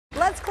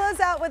Let's close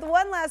out with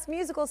one last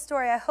musical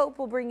story I hope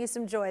will bring you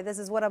some joy. This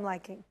is What I'm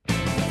Liking.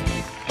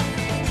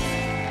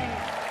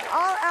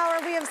 All hour,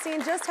 we have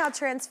seen just how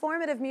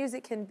transformative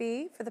music can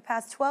be. For the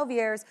past 12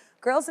 years,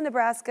 girls in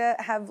Nebraska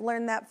have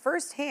learned that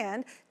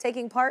firsthand,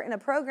 taking part in a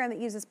program that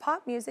uses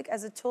pop music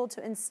as a tool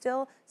to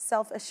instill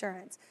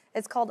self-assurance.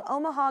 It's called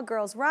Omaha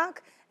Girls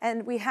Rock,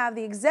 and we have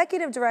the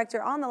executive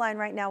director on the line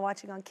right now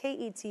watching on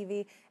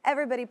KETV.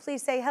 Everybody,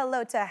 please say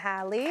hello to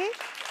Halley.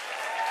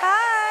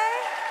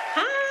 Hi.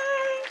 Hi.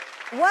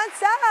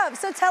 What's up?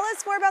 So tell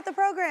us more about the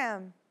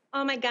program.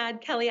 Oh my God,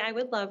 Kelly, I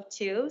would love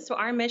to. So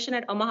our mission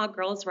at Omaha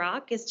Girls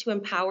Rock is to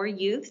empower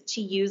youth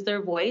to use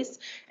their voice,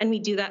 and we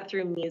do that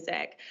through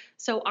music.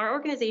 So our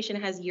organization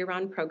has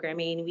year-round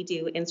programming. We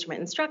do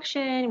instrument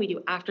instruction, we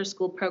do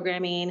after-school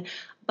programming,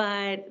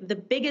 but the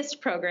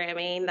biggest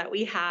programming that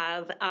we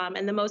have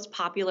and the most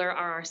popular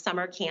are our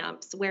summer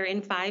camps, where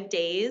in 5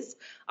 days,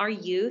 our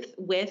youth,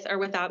 with or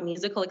without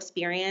musical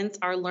experience,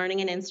 are learning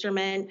an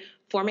instrument,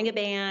 forming a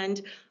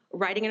band,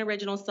 writing an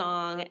original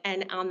song,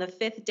 and on the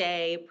 5th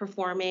day,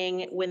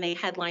 performing when they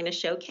headline a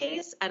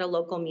showcase at a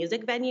local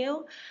music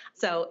venue.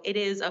 So it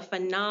is a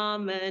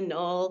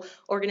phenomenal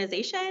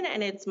organization,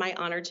 and it's my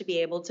honor to be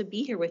able to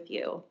be here with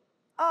you.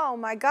 Oh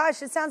my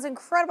gosh, it sounds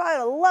incredible.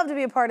 I would love to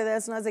be a part of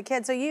this when I was a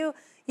kid. So you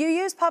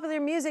use popular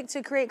music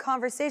to create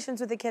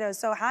conversations with the kiddos.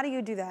 So how do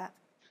you do that?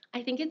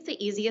 I think it's the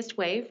easiest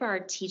way for our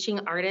teaching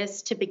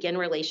artists to begin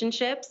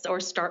relationships or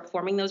start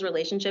forming those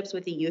relationships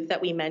with the youth that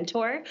we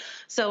mentor.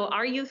 So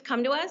our youth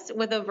come to us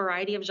with a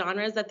variety of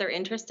genres that they're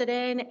interested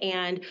in,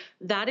 and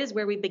that is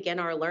where we begin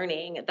our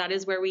learning. That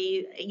is where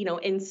we,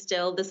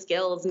 instill the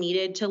skills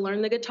needed to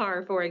learn the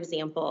guitar, for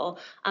example.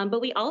 But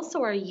we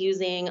also are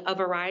using a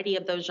variety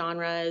of those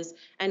genres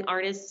and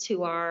artists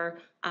who are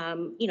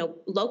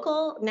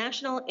local,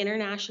 national,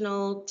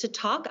 international, to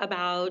talk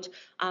about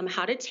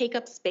how to take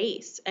up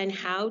space and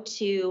how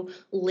to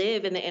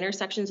live in the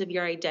intersections of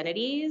your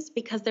identities,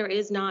 because there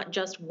is not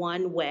just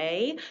one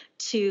way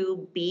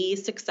to be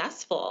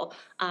successful.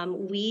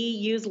 We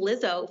use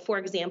Lizzo, for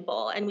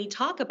example, and we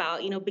talk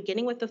about,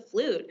 beginning with the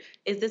flute.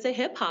 Is this a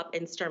hip hop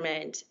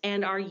instrument?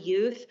 And our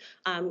youth,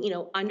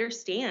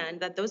 understand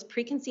that those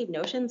preconceived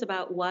notions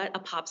about what a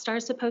pop star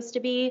is supposed to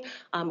be,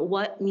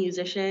 what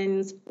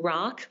musicians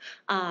rock,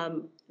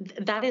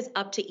 that is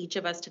up to each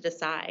of us to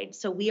decide.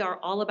 So we are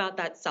all about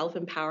that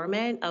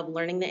self-empowerment of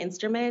learning the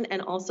instrument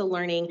and also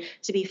learning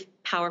to be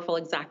powerful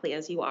exactly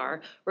as you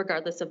are,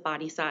 regardless of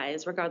body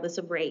size, regardless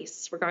of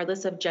race,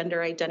 regardless of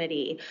gender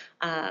identity,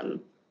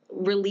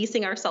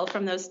 releasing ourselves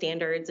from those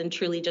standards and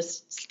truly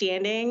just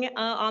standing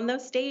on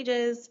those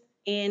stages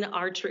in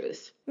our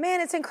truth.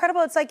 Man, it's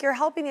incredible. It's like you're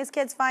helping these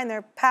kids find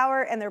their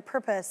power and their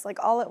purpose, like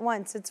all at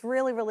once. It's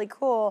really, really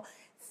cool.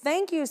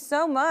 Thank you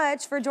so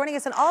much for joining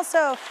us. And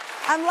also,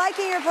 I'm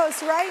liking your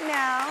post right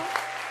now.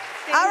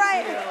 All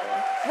right.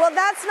 Well,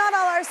 that's not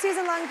all. Our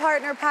season-long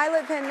partner,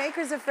 Pilot Pen,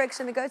 makers of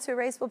FriXion, the go-to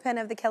erasable pen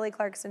of the Kelly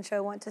Clarkson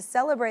Show, want to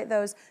celebrate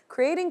those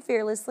creating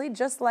fearlessly,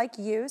 just like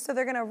you. So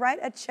they're going to write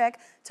a check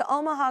to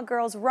Omaha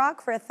Girls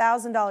Rock for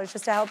 $1,000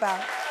 just to help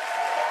out.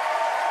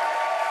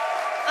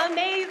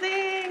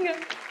 Amazing.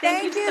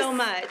 Thank you so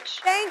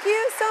much. Thank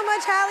you so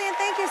much, Halley, and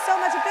thank you so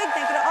much. A big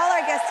thank you to all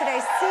our guests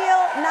today: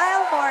 Seal,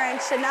 Niall Horan,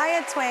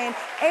 Shania Twain,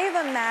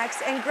 Ava Max,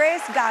 and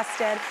Grace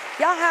Gostin.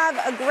 Y'all have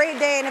a great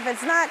day, and if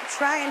it's not,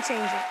 try and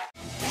change it.